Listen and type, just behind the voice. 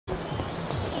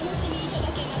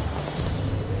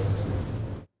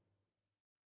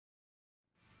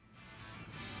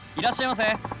いらっしゃいませ。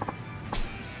行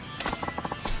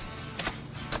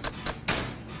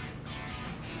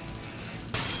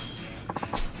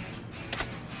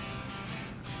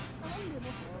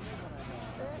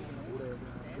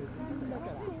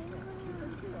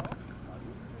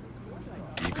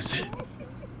くぜ。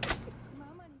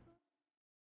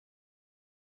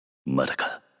まだ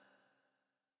か。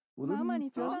ママ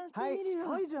に相談してみるよ。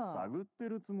はい、じゃん。探って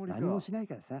るつもりか。何もしない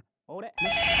からさ。俺。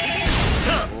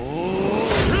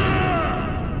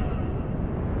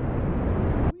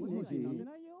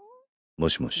も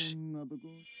しもし。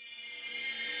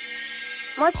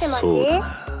もしもそうだし。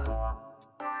な。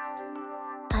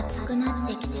暑くなっ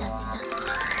てきちゃった。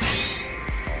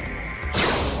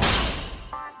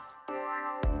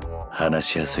話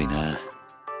しやすいな。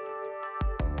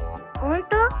ほんと？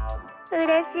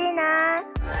嬉しいな。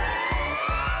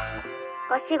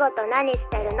お仕事何し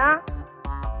てるの？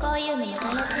こういうのも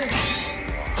楽しい。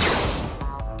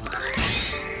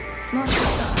もっ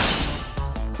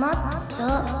ともっと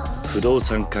不動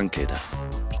産関係だ。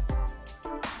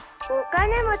お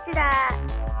金持ちだ。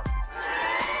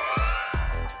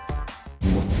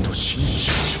もっと真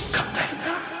摯に考えるんだ。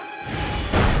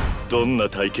どんな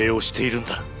体型をしているん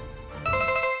だ。ス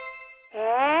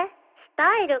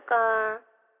タイルか。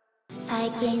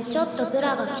最近ちょっとブ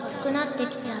ラがきつくなって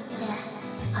きちゃって、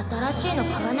新しいの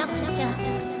買わなくちゃ。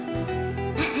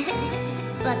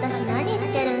私何言っ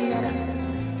てるんだろう。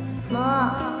もう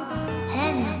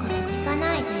変なこと聞か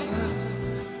ないで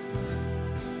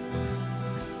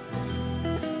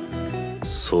よ。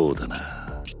そうだ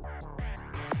な。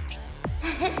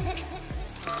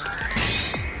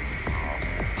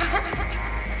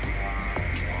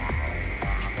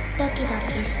ドキド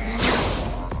キしてる。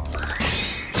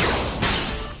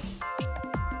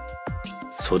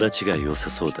育ちが良さ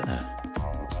そうだな。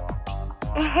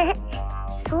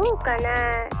そうか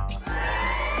な。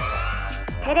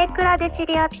テレクラで知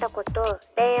り合った子と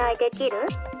恋愛できる？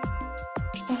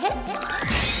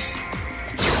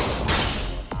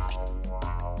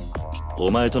お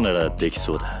前とならでき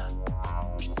そうだ。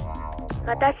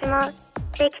私も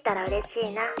できたら嬉し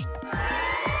いな。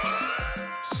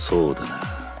そうだな。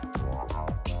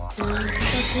ずーっと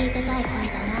聞いてたい声だな。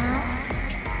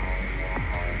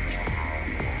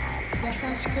優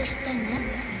しくしてね。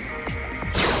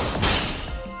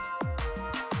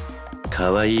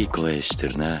可愛い声して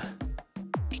るな。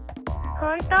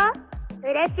ほんと？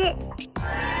嬉しい。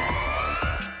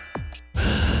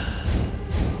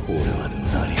俺は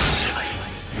何をすればいい。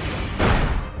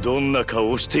どんな顔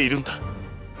をしているんだ。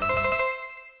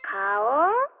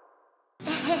顔？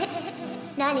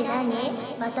何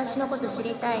私のこと知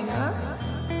りたいの？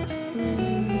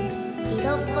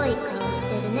色っぽい顔し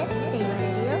てるねって言わ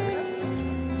れるよ。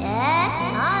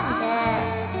なんで？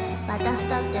私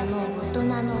だってもう大人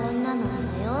の女なの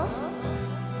よ。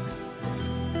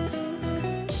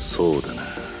そうだな。こ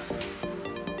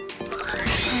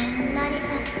んなにた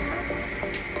くさん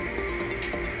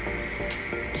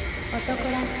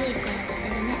男らしい声して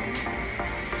るね。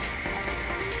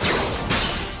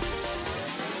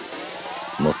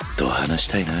もっと話し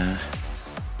たいな。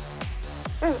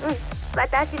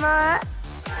私も。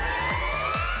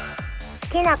好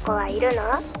きな子はいるの？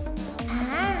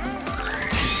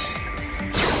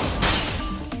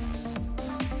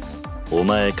お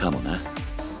前かもな。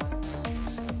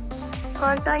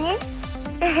本当に？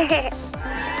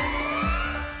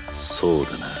そう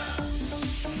だな。も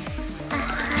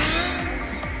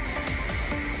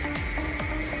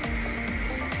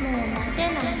う待てな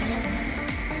いね。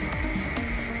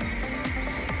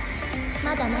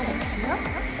まだまだしよう。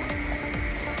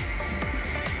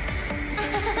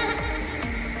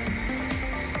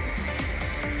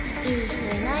いい人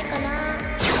いないかな。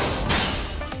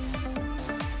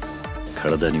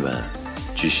体には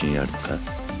自信あるのか。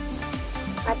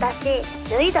私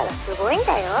脱いだらすごいん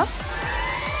だよ。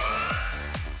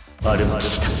あれも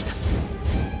来た。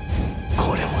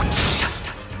これも来た。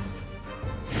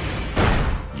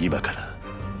今から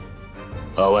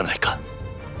会わないか。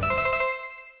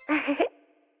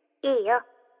いいよ。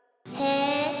へ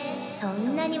え、そ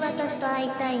んなに私と会い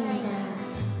たいんだ。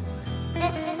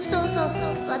そう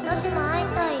私も会い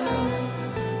たいよ。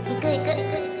行く、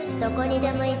どこに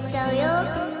でも行っちゃうよ。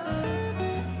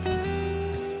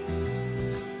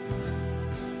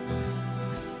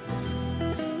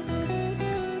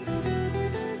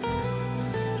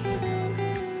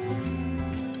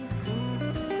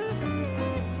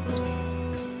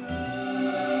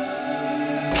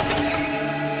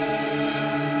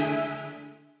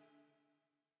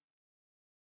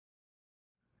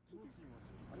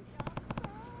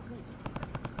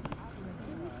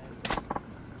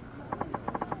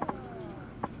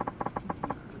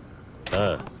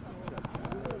ああ。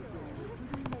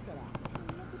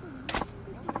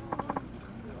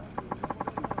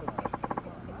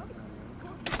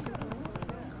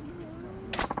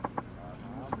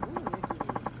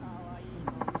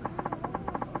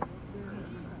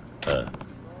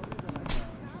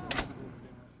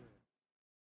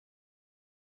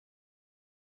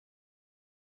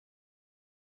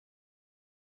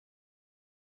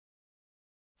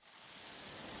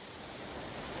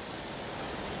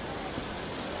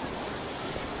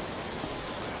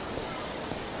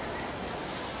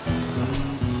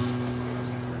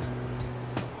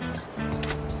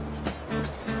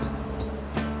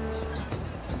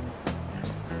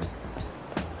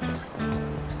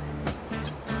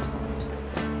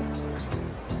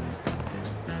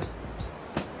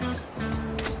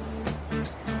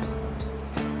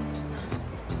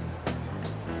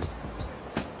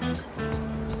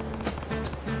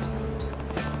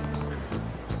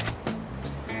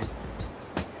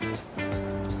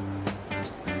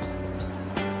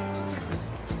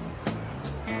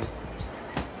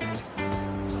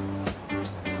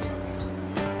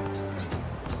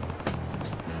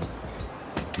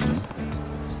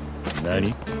何？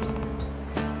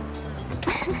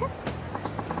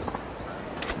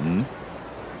ん？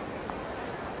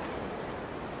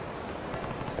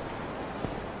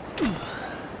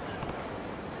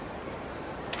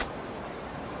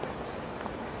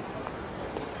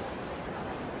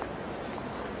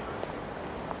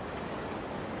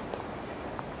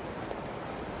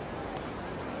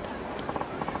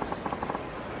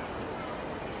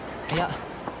いや。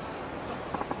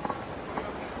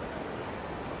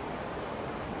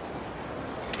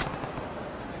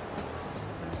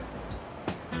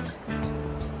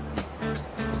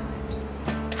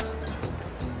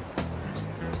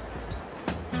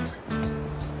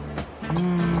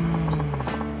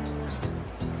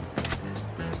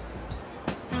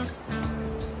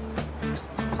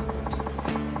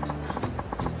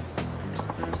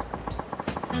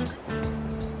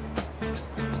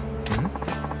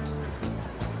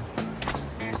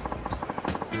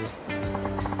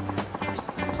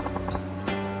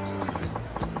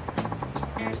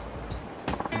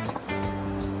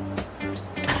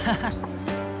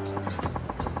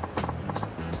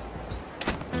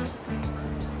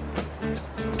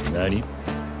何？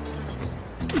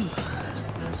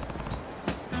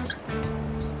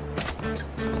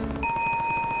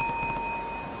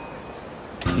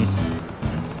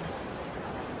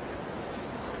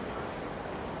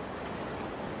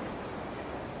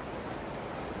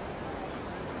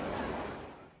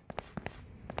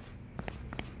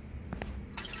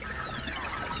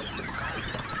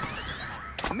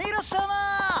皆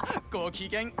様ご機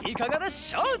嫌いかがで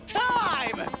しょうタ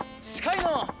イム。司会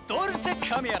のドルチェ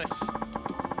神谷です。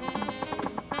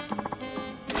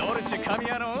ドルチェ神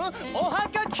谷のおは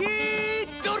がき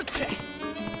ドルチェ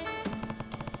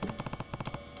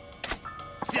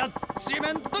ジャッジ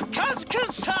メントカズく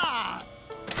んさん。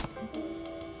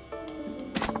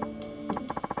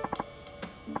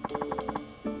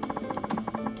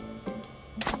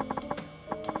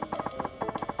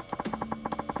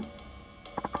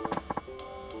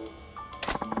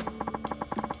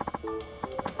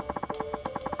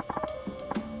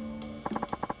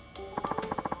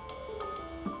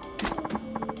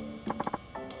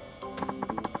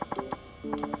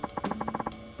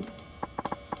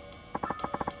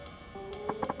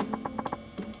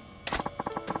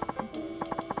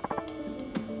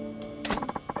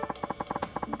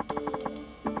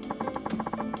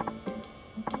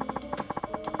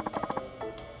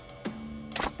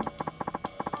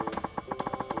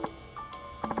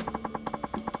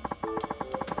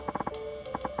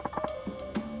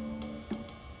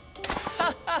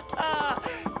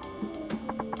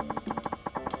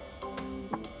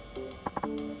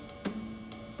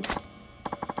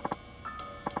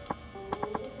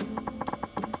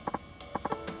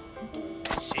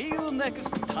See you next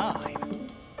time.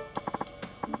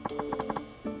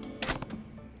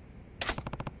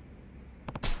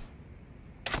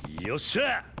 よっし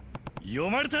ゃ、読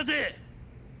まれたぜ。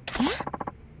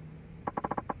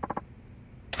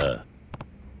ああ。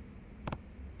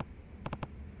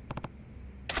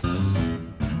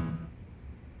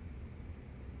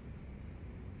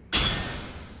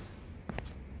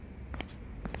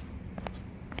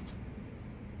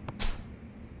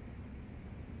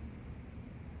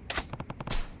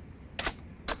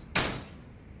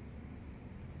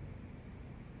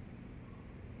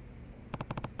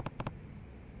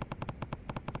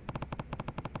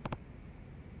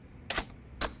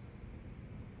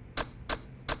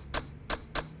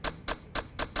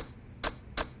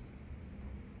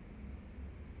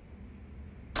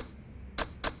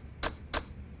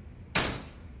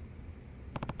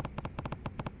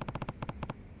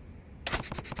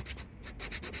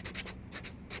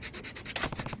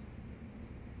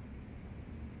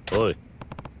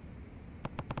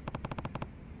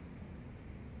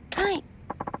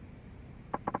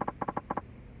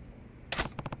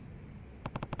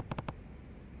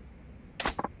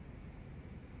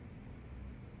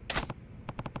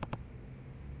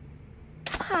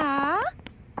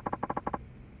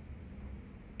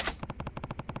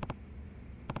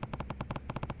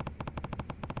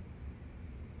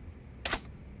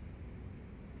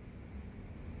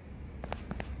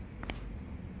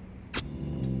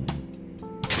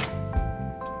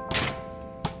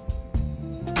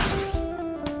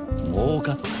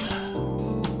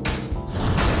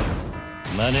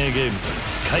マネーゲーム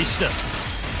開始だ。よ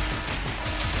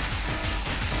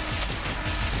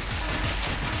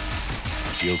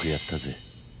くやったぜ。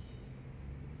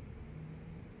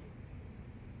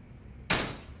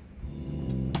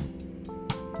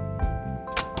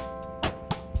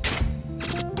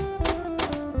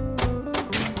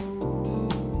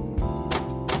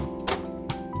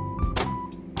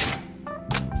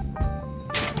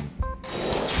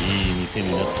いい店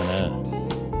になったな。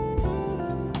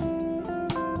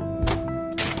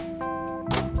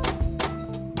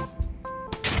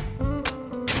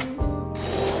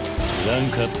ラン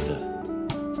クアップだ。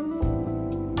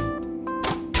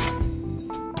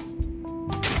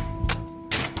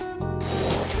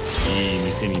いい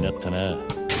店になったな。ラン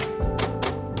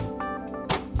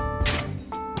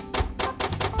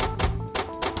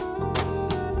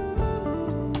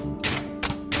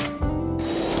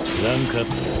クアップ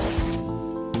だ。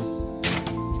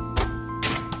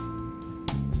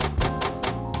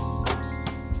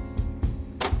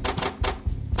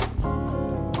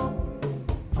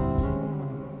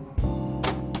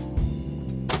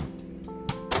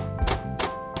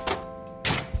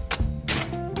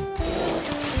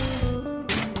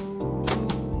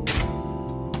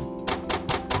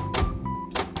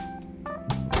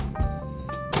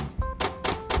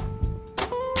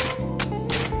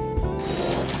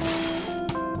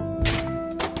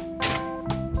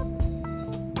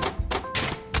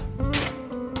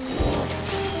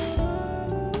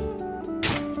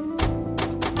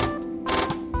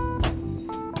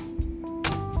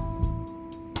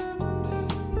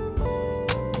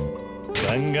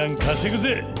ガンガン稼ぐ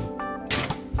ぜ。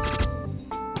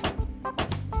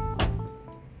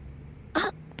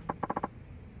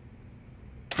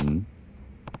ん？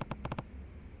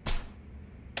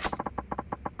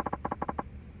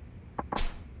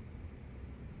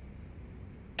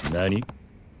何？い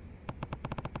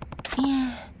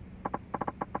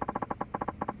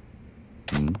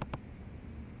え。ん？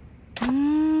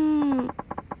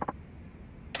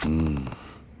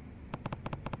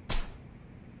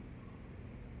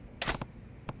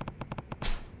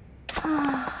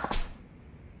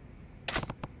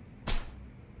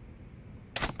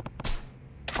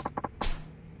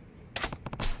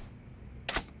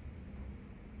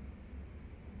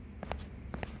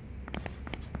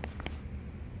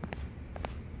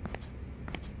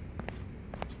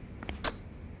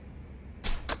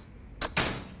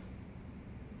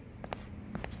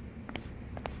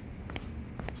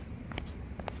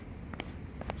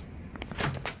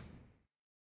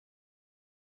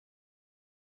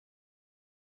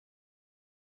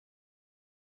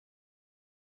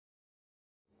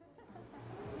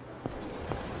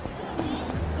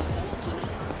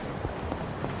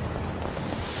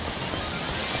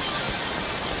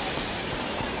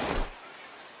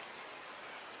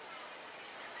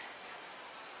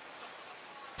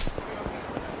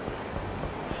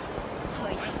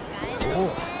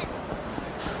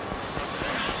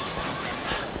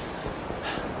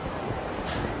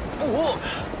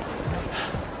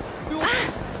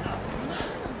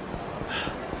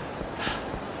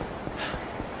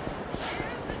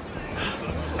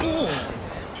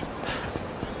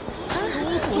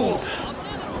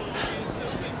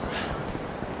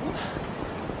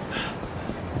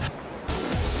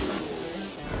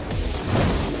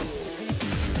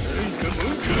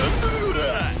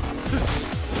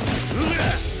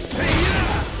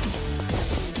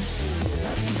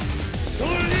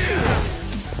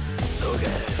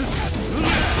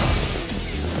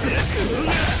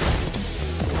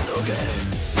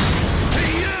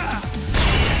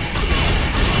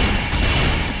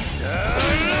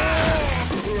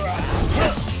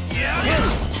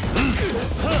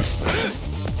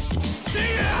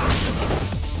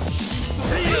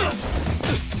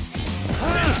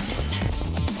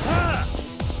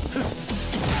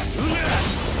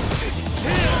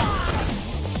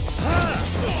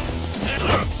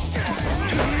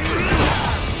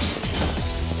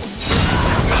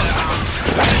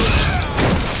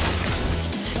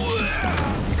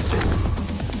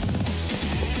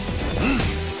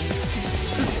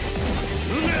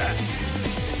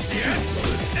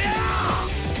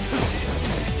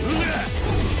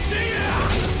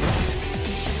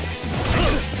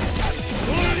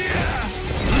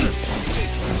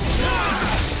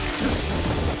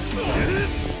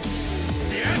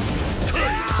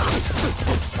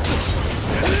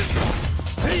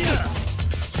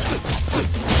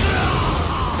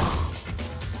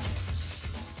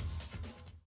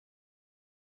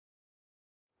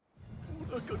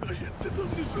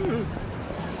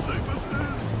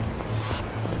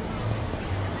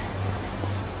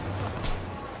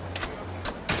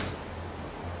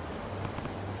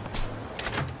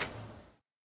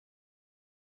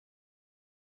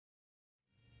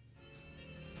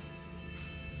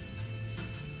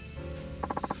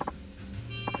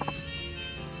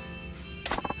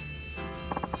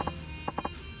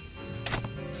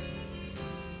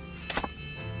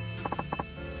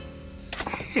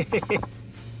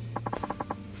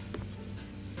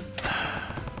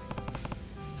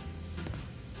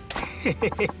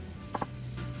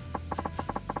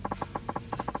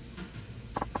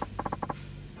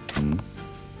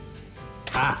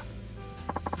あ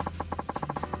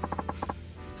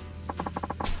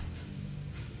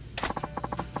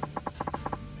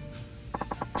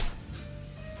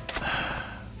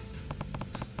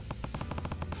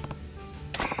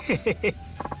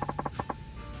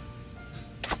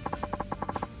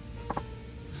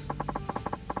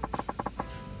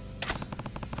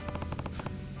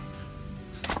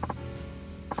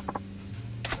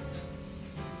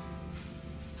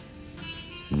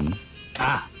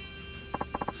あ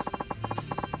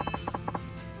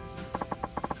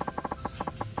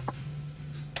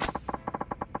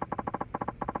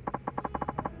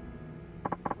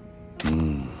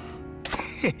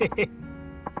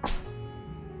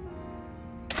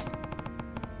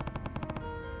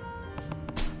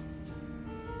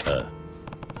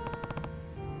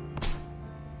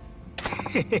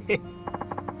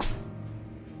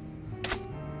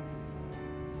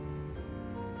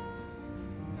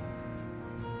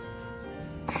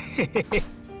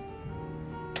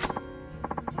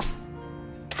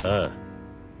あ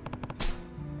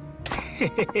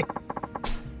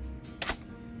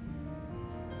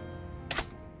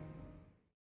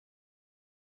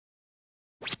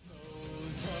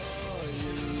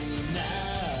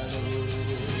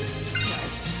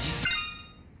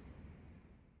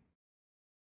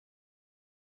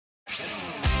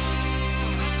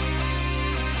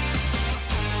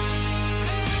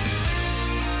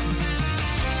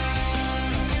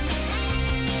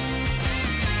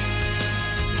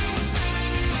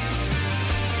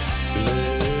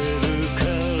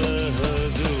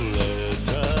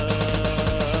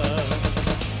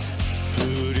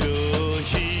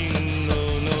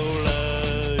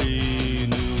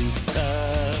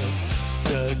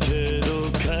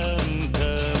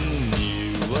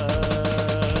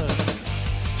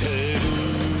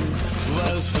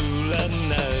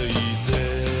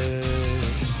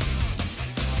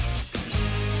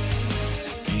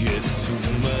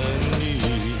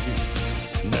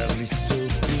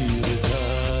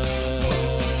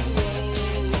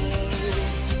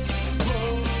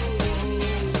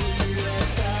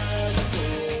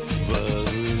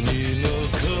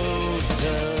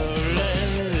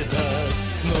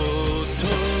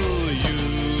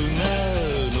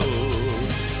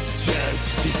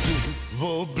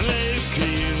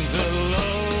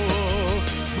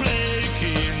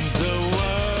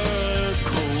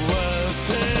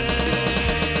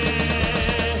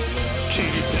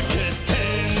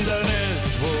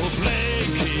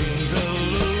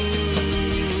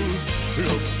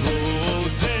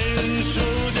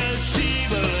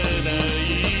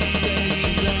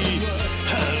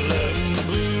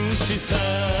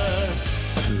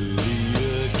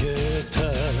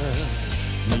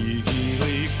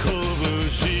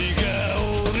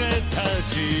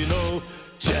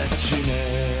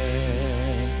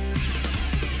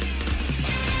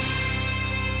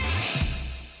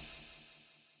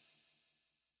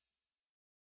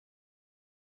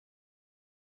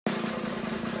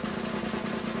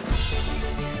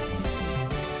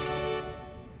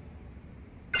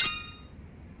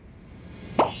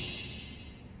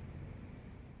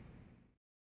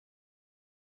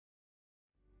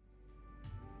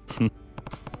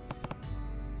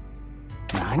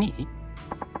何？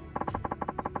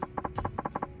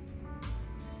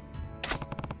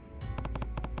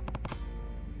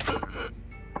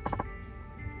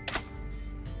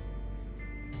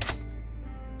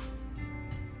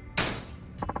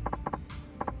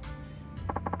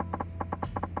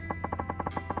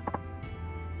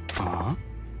あ？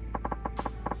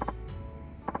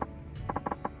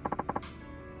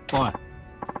おい。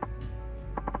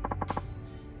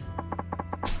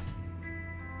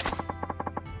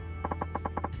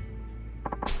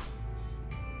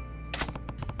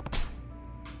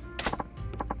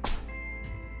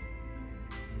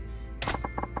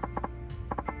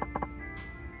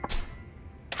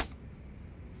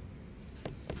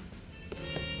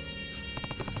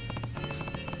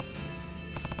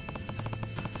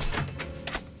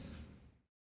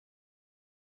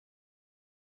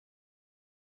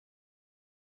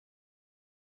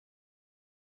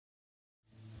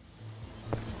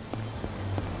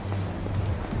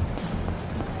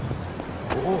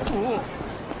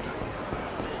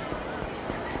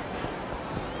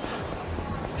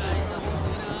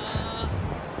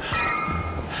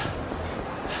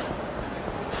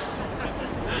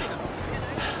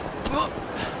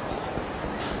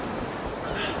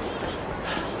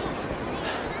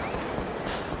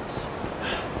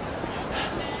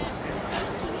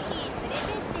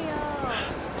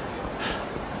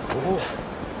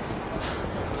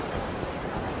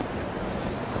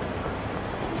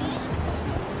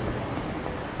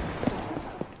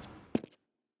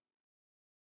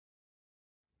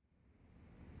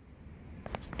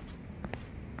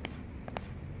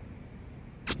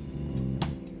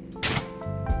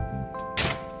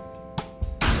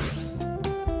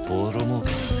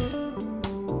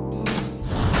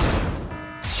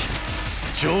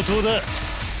上等だ。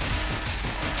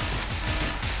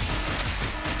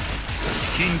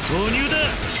資金投入だ。よ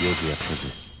くやったぜ。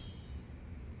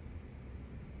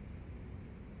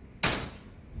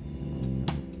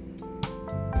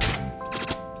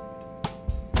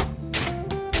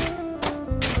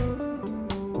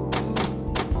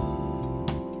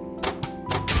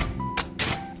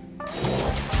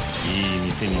いい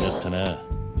店になったな。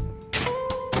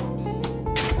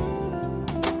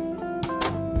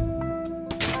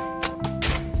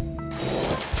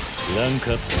ラン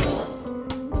クアップ。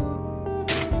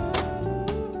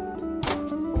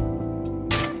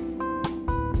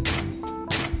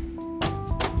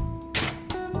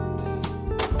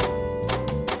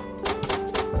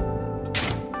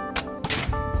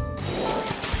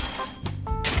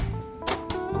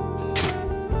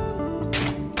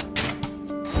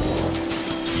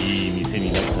いい店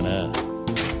になったな。ラ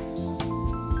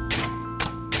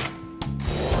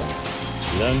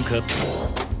ンクアップ。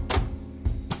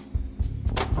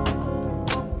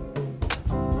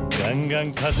ガンガ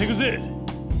ン稼ぐぜ。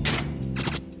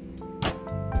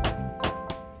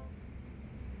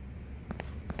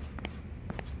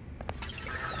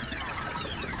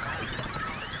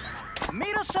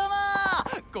皆様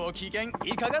ご機嫌い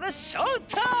かがでしょう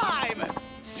タイム。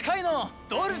司会の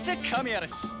ドルチェカミヤで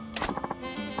す。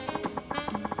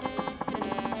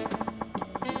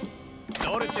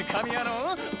ドルチェカミヤ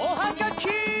のおはがき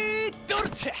ドル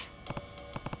チェ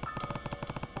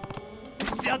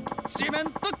ジャッジメン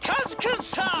トカズくん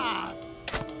さん。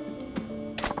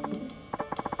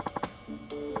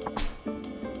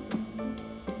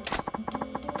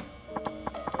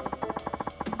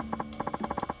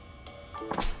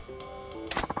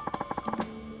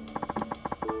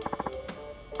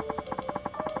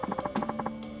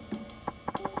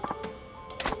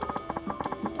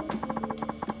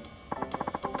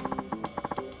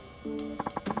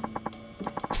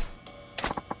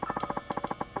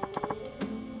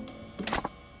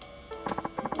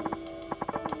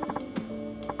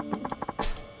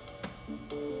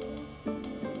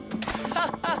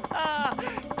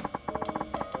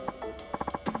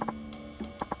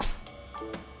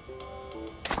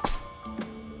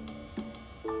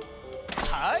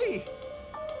はい。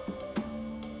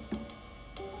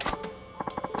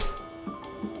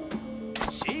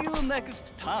See you next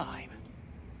time.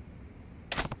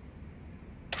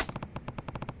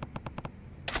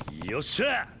 よっし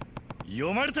ゃ、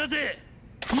読まれたぜ。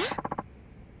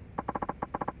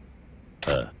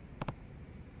ああ。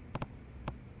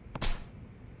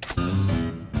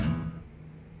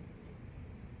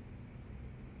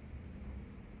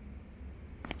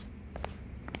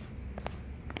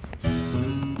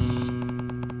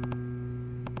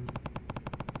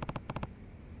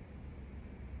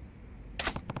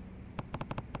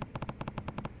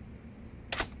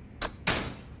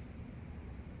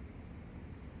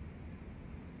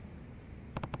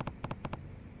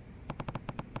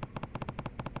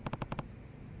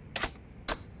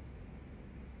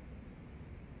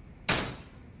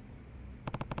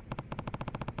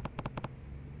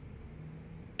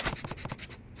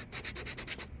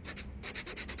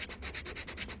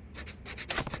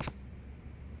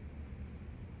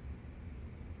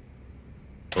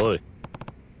おい。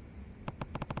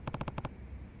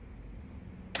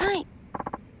はい。